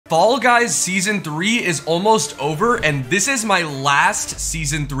Fall Guys Season 3 is almost over, and this is my last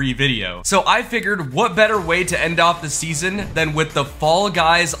Season 3 video. So I figured what better way to end off the season than with the Fall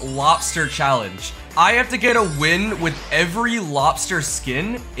Guys Lobster Challenge. I have to get a win with every lobster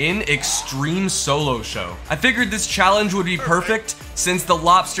skin in Extreme Solo Show. I figured this challenge would be perfect since the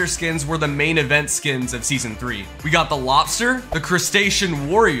lobster skins were the main event skins of Season 3. We got the lobster, the crustacean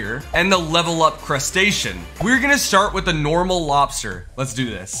warrior, and the level up crustacean. We're gonna start with the normal lobster. Let's do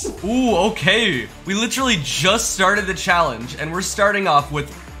this. Ooh, okay. We literally just started the challenge, and we're starting off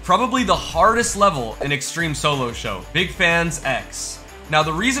with probably the hardest level in Extreme Solo Show, Big Fans X. Now,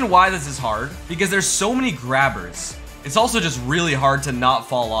 the reason why this is hard, because there's so many grabbers. It's also just really hard to not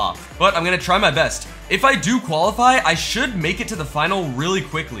fall off, but I'm gonna try my best. If I do qualify, I should make it to the final really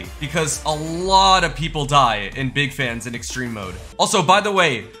quickly, because a lot of people die in Big Fans in Extreme Mode. Also, by the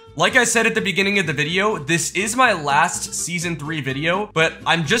way, like I said at the beginning of the video, this is my last Season 3 video, but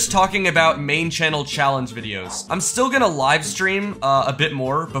I'm just talking about main channel challenge videos. I'm still gonna live stream a bit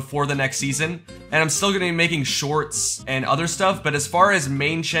more before the next season, and I'm still gonna be making shorts and other stuff, but as far as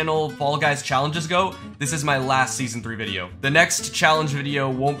main channel Fall Guys challenges go, this is my last Season 3 video. The next challenge video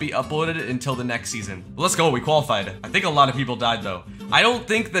won't be uploaded until the next season. Let's go, we qualified. I think a lot of people died though. I don't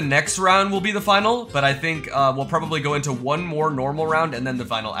think the next round will be the final, but I think we'll probably go into one more normal round and then the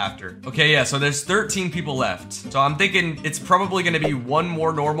final after. Okay, yeah, so there's 13 people left. So I'm thinking it's probably gonna be one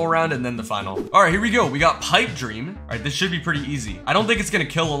more normal round and then the final. All right, here we go. We got Pipe Dream. All right, this should be pretty easy. I don't think it's gonna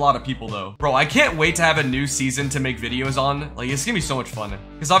kill a lot of people though. Bro, I can't wait to have a new season to make videos on. Like, it's gonna be so much fun.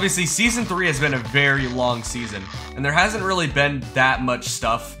 Because obviously Season 3 has been a very long season, and there hasn't really been that much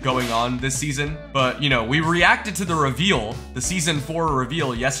stuff going on this season. But, you know, we reacted to the reveal, the Season 4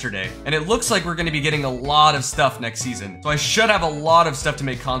 reveal yesterday, and it looks like we're gonna be getting a lot of stuff next season. So I should have a lot of stuff to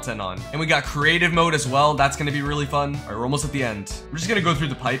make content on. And we got creative mode as well. That's gonna be really fun. All right, we're almost at the end. We're just gonna go through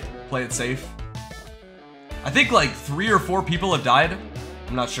the pipe, play it safe. I think like 3 or 4 people have died.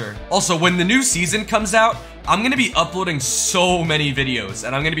 I'm not sure. Also, when the new season comes out, I'm gonna be uploading so many videos,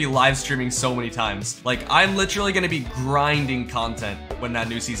 and I'm gonna be live streaming so many times. Like, I'm literally gonna be grinding content when that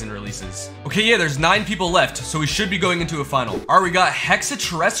new season releases. Okay, yeah, there's 9 people left, so we should be going into a final. All right, we got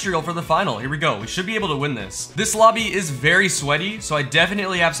Hexaterrestrial for the final. Here we go. We should be able to win this. This lobby is very sweaty, so I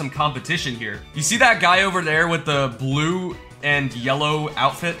definitely have some competition here. You see that guy over there with the blue and yellow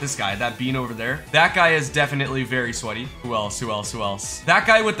outfit? This guy, that bean over there, that guy is definitely very sweaty. Who else? That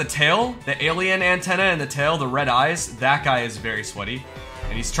guy with the tail, the alien antenna and the tail, the red eyes, that guy is very sweaty.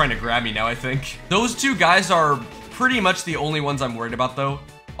 And he's trying to grab me now, I think. Those 2 guys are pretty much the only ones I'm worried about though.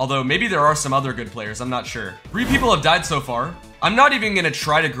 Although maybe there are some other good players, I'm not sure. 3 people have died so far. I'm not even gonna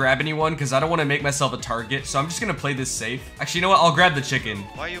try to grab anyone because I don't want to make myself a target, so I'm just gonna play this safe. Actually, you know what? I'll grab the chicken.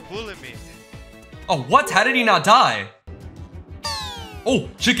 Why you bullying me? Oh, what? How did he not die? Oh,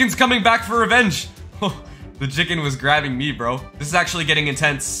 chicken's coming back for revenge. The chicken was grabbing me, bro. This is actually getting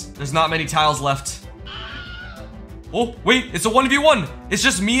intense. There's not many tiles left. Oh, wait, it's a 1v1. It's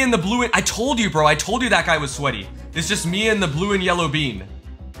just me and the blue and... I told you, bro. I told you that guy was sweaty. It's just me and the blue and yellow bean.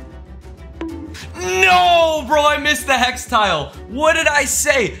 No, bro, I missed the hex tile. What did I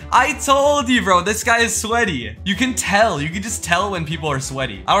say? I told you, bro, this guy is sweaty. You can tell. You can just tell when people are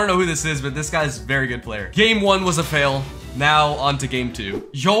sweaty. I don't know who this is, but this guy's a very good player. Game 1 was a fail. Now on to game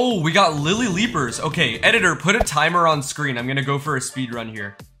 2. Yo, we got Lily Leapers. Okay, editor, put a timer on screen. I'm gonna go for a speed run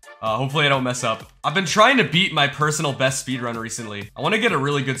here. Hopefully I don't mess up. I've been trying to beat my personal best speed run recently. I want to get a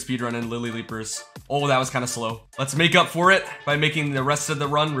really good speed run in Lily Leapers. Oh, that was kind of slow. Let's make up for it by making the rest of the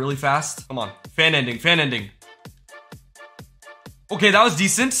run really fast. Come on, fan ending, fan ending. Okay, that was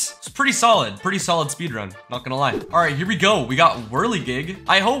decent. It's pretty solid speedrun, not gonna lie. All right, here we go. We got Whirligig.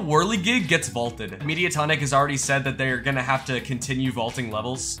 I hope Whirligig gets vaulted. Mediatonic has already said that they're gonna have to continue vaulting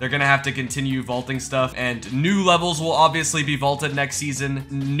levels. They're gonna have to continue vaulting stuff, and new levels will obviously be vaulted next season.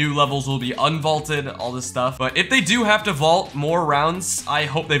 New levels will be unvaulted, all this stuff. But if they do have to vault more rounds, I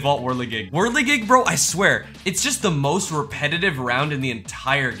hope they vault Whirligig. Whirligig, bro, I swear, it's just the most repetitive round in the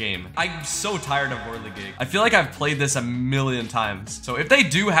entire game. I'm so tired of Whirligig. I feel like I've played this a million times. So if they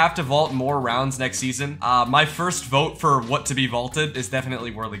do have to vault more rounds next season, my first vote for what to be vaulted is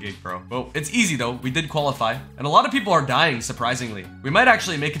definitely Whirligig, bro. Well, it's easy though. We did qualify. And a lot of people are dying, surprisingly. We might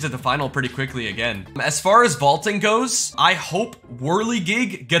actually make it to the final pretty quickly again. As far as vaulting goes, I hope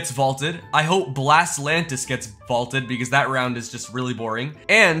Whirligig gets vaulted. I hope Blastlantis gets vaulted because that round is just really boring.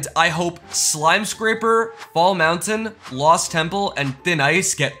 And I hope Slime Scraper, Fall Mountain, Lost Temple, and Thin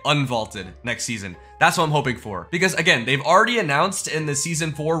Ice get unvaulted next season. That's what I'm hoping for. Because again, they've already announced in the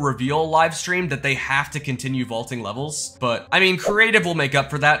season 4 reveal live stream that they have to continue vaulting levels. But I mean, creative will make up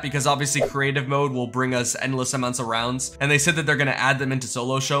for that because obviously creative mode will bring us endless amounts of rounds. And they said that they're going to add them into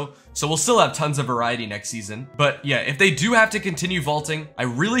solo show. So we'll still have tons of variety next season. But yeah, if they do have to continue vaulting, I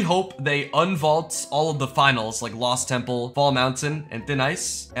really hope they unvault all of the finals like Lost Temple, Fall Mountain, and Thin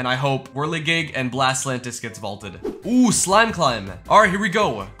Ice. And I hope Whirligig and Blastlantis gets vaulted. Ooh, Slime Climb. All right, here we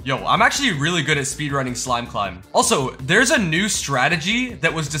go. Yo, I'm actually really good at speedrunning Slime Climb. Also, there's a new strategy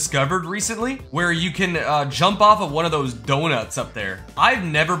that was discovered recently where you can jump off of one of those donuts up there. I've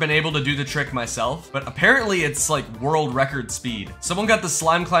never been able to do the trick myself, but apparently it's like world record speed. Someone got the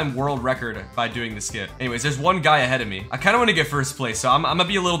Slime Climb world record by doing the skip. Anyways, there's one guy ahead of me. I kind of want to get first place, so I'm gonna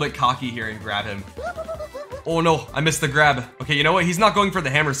be a little bit cocky here and grab him. Oh no, I missed the grab. Okay, you know what? He's not going for the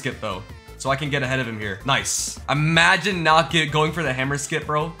hammer skip though, so I can get ahead of him here. Nice. Imagine not going for the hammer skip,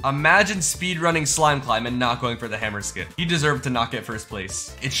 bro. Imagine speedrunning Slime Climb and not going for the hammer skip. He deserved to not get first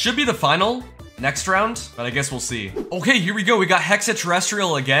place. It should be the final next round, but I guess we'll see. Okay, here we go. We got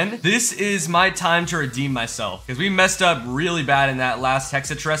Hexaterrestrial again. This is my time to redeem myself because we messed up really bad in that last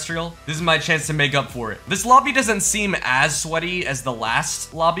Hexaterrestrial. This is my chance to make up for it. This lobby doesn't seem as sweaty as the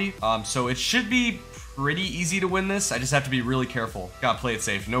last lobby, so it should be pretty easy to win this. I just have to be really careful. Gotta play it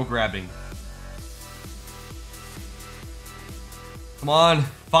safe. No grabbing. Come on.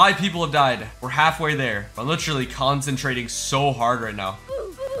 5 people have died. We're halfway there. I'm literally concentrating so hard right now.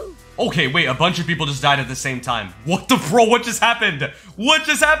 Okay, wait, a bunch of people just died at the same time. What the bro? What just happened? What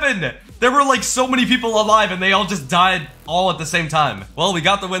just happened? There were like so many people alive and they all just died all at the same time. Well, we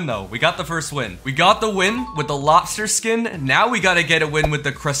got the win though. We got the first win. We got the win with the Lobster skin. Now we gotta get a win with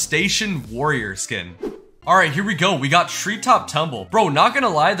the Crustacean Warrior skin. All right, here we go. We got Treetop Tumble. Bro, not gonna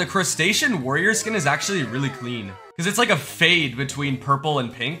lie, the Crustacean Warrior skin is actually really clean. Because it's like a fade between purple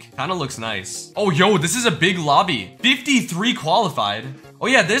and pink. Kind of looks nice. Oh, yo, this is a big lobby. 53 qualified. Oh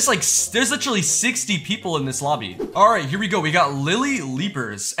yeah, there's literally 60 people in this lobby. All right, here we go. We got Lily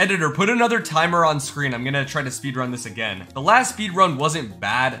Leapers. Editor, put another timer on screen. I'm gonna try to speedrun this again. The last speedrun wasn't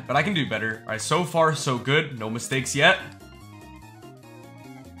bad, but I can do better. All right, so far so good. No mistakes yet.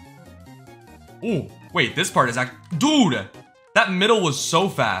 Oh, wait, this part is dude, that middle was so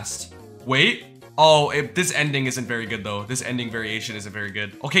fast. Wait. Oh, this ending isn't very good though. This ending variation isn't very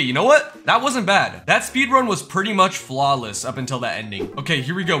good. Okay, you know what? That wasn't bad. That speedrun was pretty much flawless up until that ending. Okay,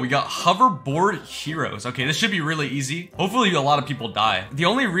 here we go. We got Hoverboard Heroes. Okay, this should be really easy. Hopefully a lot of people die. The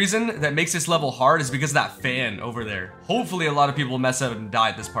only reason that makes this level hard is because of that fan over there. Hopefully a lot of people mess up and die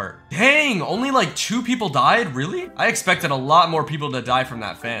at this part. Dang, only like 2 people died? Really? I expected a lot more people to die from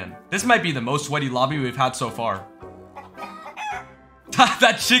that fan. This might be the most sweaty lobby we've had so far.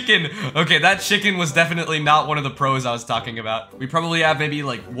 That chicken. Okay, that chicken was definitely not one of the pros I was talking about. We probably have maybe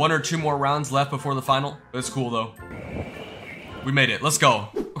like 1 or 2 more rounds left before the final. That's cool though. We made it. Let's go.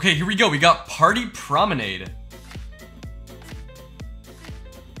 Okay, here we go. We got Party Promenade.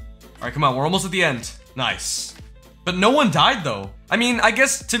 All right, come on. We're almost at the end. Nice. But no one died though. I mean, I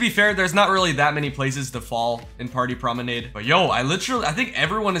guess to be fair, there's not really that many places to fall in Party Promenade. But yo, I think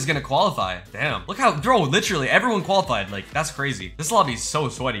everyone is gonna qualify. Damn, look how, bro, literally everyone qualified. Like, that's crazy. This lobby is so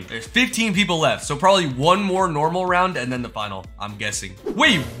sweaty. There's 15 people left, so probably 1 more normal round and then the final, I'm guessing.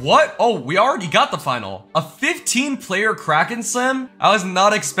 Wait, what? Oh, we already got the final. A 15-player Kraken Slam? I was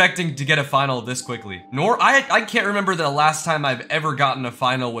not expecting to get a final this quickly. Nor, I can't remember the last time I've ever gotten a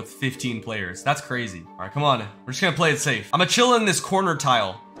final with 15 players. That's crazy. All right, come on. We're just gonna play it safe. I'm gonna chill in this corner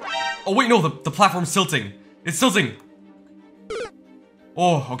tile. Oh wait, no, the platform's tilting. It's tilting.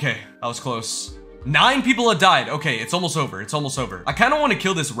 Oh, okay, that was close. 9 people have died. Okay, it's almost over. It's almost over. I kind of want to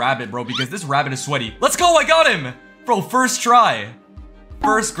kill this rabbit, bro, because this rabbit is sweaty. Let's go, I got him. Bro, first try.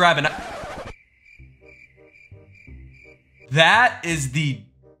 First grab and that is the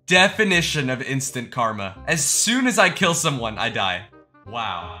definition of instant karma. As soon as I kill someone, I die.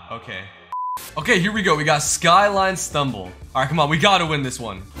 Wow, okay. Okay, here we go. We got Skyline Stumble. All right, come on. We gotta win this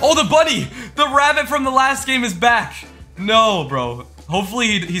one. Oh, the bunny! The rabbit from the last game is back. No, bro.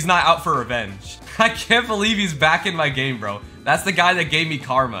 Hopefully he's not out for revenge. I can't believe he's back in my game, bro. That's the guy that gave me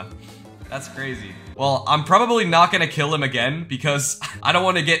karma. That's crazy. Well, I'm probably not gonna kill him again because I don't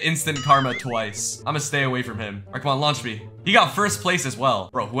want to get instant karma twice. I'm gonna stay away from him. All right, come on, launch me. He got first place as well.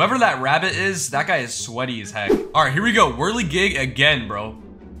 Bro, whoever that rabbit is, that guy is sweaty as heck. All right, here we go. Whirligig again, bro.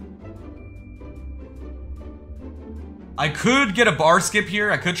 I could get a bar skip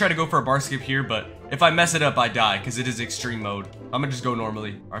here. I could try to go for a bar skip here, but if I mess it up, I die because it is extreme mode. I'm gonna just go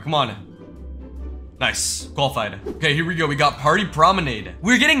normally. All right, come on. Nice, qualified. Okay, here we go. We got Party Promenade.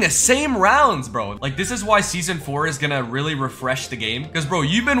 We're getting the same rounds, bro. Like, this is why season 4 is gonna really refresh the game. Because, bro,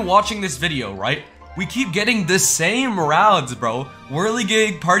 you've been watching this video, right? We keep getting the same rounds, bro.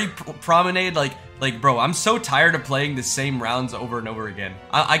 Whirligig, Party Promenade, like, bro, I'm so tired of playing the same rounds over and over again.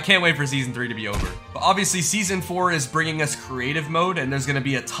 I can't wait for Season 3 to be over. But obviously, Season 4 is bringing us creative mode, and there's gonna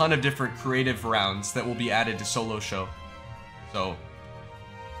be a ton of different creative rounds that will be added to Solo Show. So,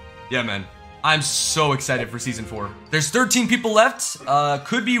 yeah, man. I'm so excited for Season 4. There's 13 people left.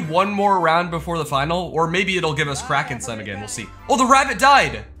 Could be one more round before the final, or maybe it'll give us Kraken Sun again. We'll see. Oh, the rabbit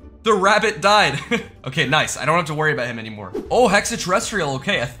died. The rabbit died. Okay, nice. I don't have to worry about him anymore. Oh, Hexaterrestrial.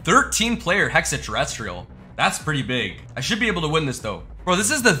 Okay, a 13-player Hexaterrestrial. That's pretty big. I should be able to win this, though. Bro,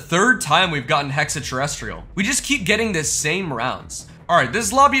 this is the 3rd time we've gotten Hexaterrestrial. We just keep getting the same rounds. All right,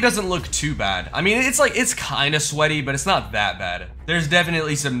 this lobby doesn't look too bad. I mean, it's kind of sweaty, but it's not that bad. There's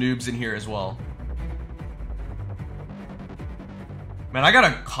definitely some noobs in here as well. Man, I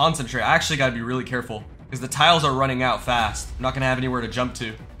gotta concentrate. I actually gotta be really careful because the tiles are running out fast. I'm not gonna have anywhere to jump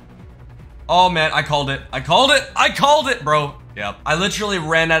to. Oh man, I called it. I called it. I called it, bro. Yep. I literally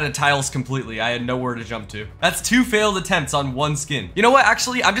ran out of tiles completely. I had nowhere to jump to. That's 2 failed attempts on 1 skin. You know what?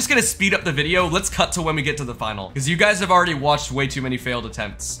 Actually, I'm just gonna speed up the video. Let's cut to when we get to the final because you guys have already watched way too many failed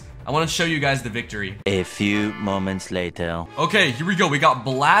attempts. I want to show you guys the victory. A few moments later. Okay, here we go. We got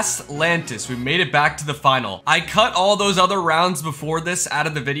Blastlantis. We made it back to the final. I cut all those other rounds before this out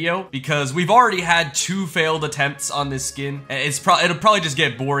of the video because we've already had 2 failed attempts on this skin. It'll probably just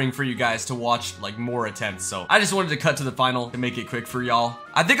get boring for you guys to watch like more attempts. So I just wanted to cut to the final to make it quick for y'all.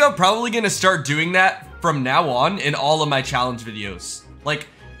 I think I'm probably gonna start doing that from now on in all of my challenge videos. Like,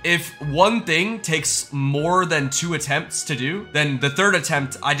 if one thing takes more than 2 attempts to do, then the 3rd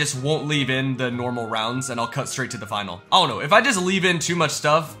attempt, I just won't leave in the normal rounds and I'll cut straight to the final. I don't know. If I just leave in too much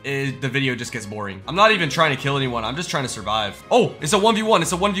stuff, the video just gets boring. I'm not even trying to kill anyone. I'm just trying to survive. Oh, it's a 1v1.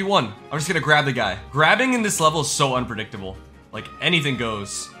 It's a 1v1. I'm just gonna grab the guy. Grabbing in this level is so unpredictable. Like, anything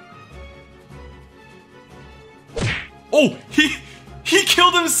goes. Oh, he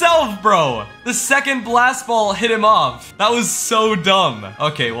killed himself, bro. The 2nd blast ball hit him off. That was so dumb.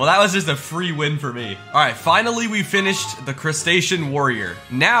 Okay, well, that was just a free win for me. All right, finally, we finished the Crustacean Warrior.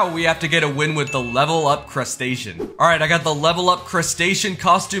 Now we have to get a win with the level up Crustacean. All right, I got the level up Crustacean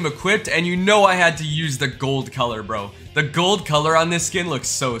costume equipped, and you know I had to use the gold color, bro. The gold color on this skin looks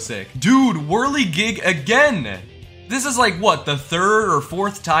so sick. Dude, Whirligig again. This is like, what, the 3rd or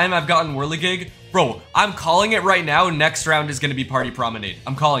 4th time I've gotten Whirligig? Bro, I'm calling it right now. Next round is gonna be Party Promenade.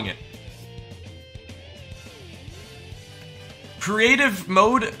 I'm calling it. Creative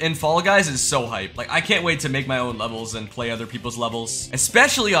mode in Fall Guys is so hype. Like, I can't wait to make my own levels and play other people's levels,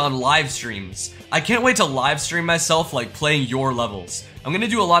 especially on live streams. I can't wait to live stream myself, like, playing your levels. I'm gonna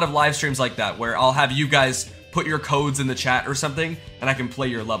do a lot of live streams like that, where I'll have you guys put your codes in the chat or something, and I can play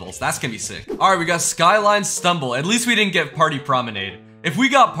your levels. That's gonna be sick. All right, we got Skyline Stumble. At least we didn't get Party Promenade. If we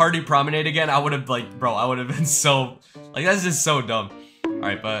got Party Promenade again, I would have, like, bro, I would have been so, like, that's just so dumb. All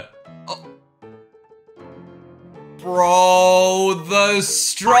right, but, oh. Bro, the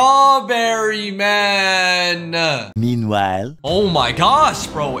strawberry man. Meanwhile. Oh my gosh,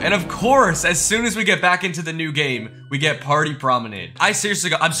 bro. And of course, as soon as we get back into the new game, we get Party Promenade. I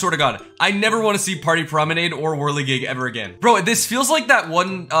seriously, I'm sort of God. I never want to see Party Promenade or Whirligig ever again. Bro, this feels like that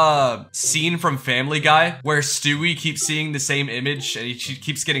one scene from Family Guy where Stewie keeps seeing the same image and he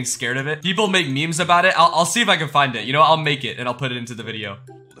keeps getting scared of it. People make memes about it. I'll see if I can find it. You know, I'll make it and I'll put it into the video.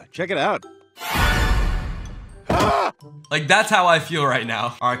 Check it out. Like, that's how I feel right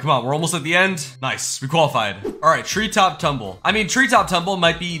now. All right, come on. We're almost at the end. Nice. We qualified. All right, Treetop Tumble. I mean, Treetop Tumble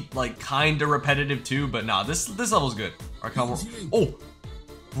might be, like, kind of repetitive too, but nah, this level's good. All right, come on. Oh,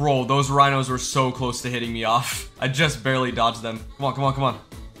 bro, those rhinos were so close to hitting me off. I just barely dodged them. Come on, come on, come on.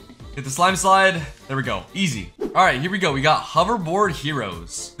 Hit the slime slide. There we go. Easy. All right, here we go. We got Hoverboard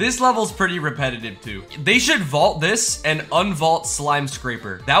Heroes. This level's pretty repetitive too. They should vault this and unvault Slime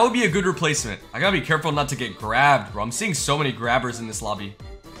Scraper. That would be a good replacement. I gotta be careful not to get grabbed, bro. I'm seeing so many grabbers in this lobby.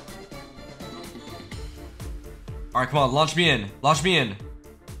 All right, come on. Launch me in. Launch me in.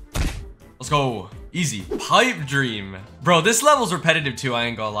 Let's go. Easy. Pipe Dream. Bro, this level's repetitive too, I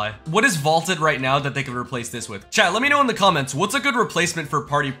ain't gonna lie. What is vaulted right now that they could replace this with? Chat, let me know in the comments, what's a good replacement for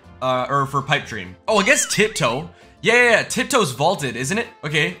for Pipe Dream? Oh, I guess Tiptoe. Yeah, Tiptoe's vaulted, isn't it?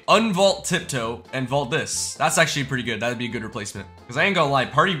 Okay, unvault Tiptoe and vault this. That's actually pretty good. That'd be a good replacement. Because I ain't gonna lie,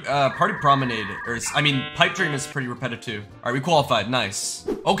 Party Promenade, Pipe Dream is pretty repetitive too. All right, we qualified, nice.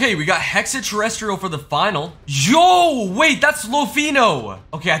 Okay, we got Hexaterrestrial for the final. Yo, wait, that's Lofino.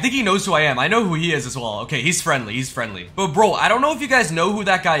 Okay, I think he knows who I am. I know who he is as well. Okay, he's friendly, he's friendly. But bro, I don't know if you guys know who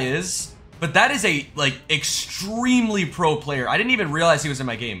that guy is, But that is a, like, extremely pro player. I didn't even realize he was in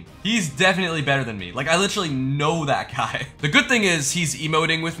my game. He's definitely better than me. Like, I literally know that guy. The good thing is he's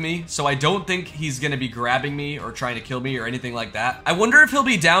emoting with me, so I don't think he's gonna be grabbing me or trying to kill me or anything like that. I wonder if he'll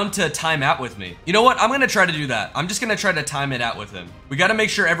be down to time out with me. You know what? I'm gonna try to do that. I'm just gonna try to time it out with him. We gotta make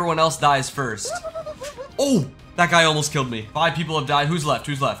sure everyone else dies first. Oh! That guy almost killed me. 5 people have died. Who's left?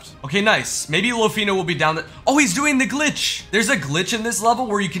 Who's left? Okay, nice. Maybe Lofino will be down the— oh, he's doing the glitch. There's a glitch in this level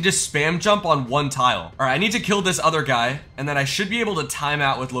where you can just spam jump on one tile. All right, I need to kill this other guy, and then I should be able to time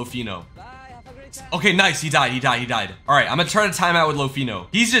out with Lofino. Okay, nice. He died. He died. He died. All right, I'm gonna try to time out with Lofino.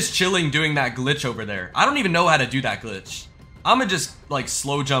 He's just chilling doing that glitch over there. I don't even know how to do that glitch. I'm gonna just like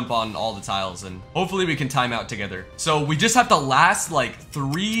slow jump on all the tiles and hopefully we can time out together. So we just have to last like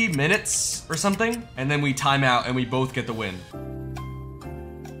 3 minutes or something, and then we time out and we both get the win.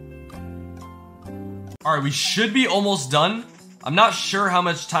 All right, we should be almost done. I'm not sure how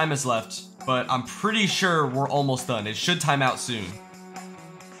much time is left, but I'm pretty sure we're almost done. It should time out soon.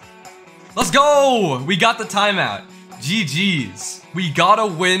 Let's go! We got the timeout. GG's. We gotta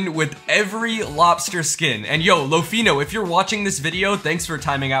win with every lobster skin. And yo, Lofino, if you're watching this video, thanks for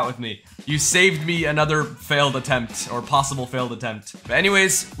timing out with me. You saved me another failed attempt, or possible failed attempt. But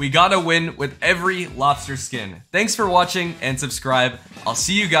anyways, we gotta win with every lobster skin. Thanks for watching and subscribe. I'll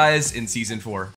see you guys in season 4.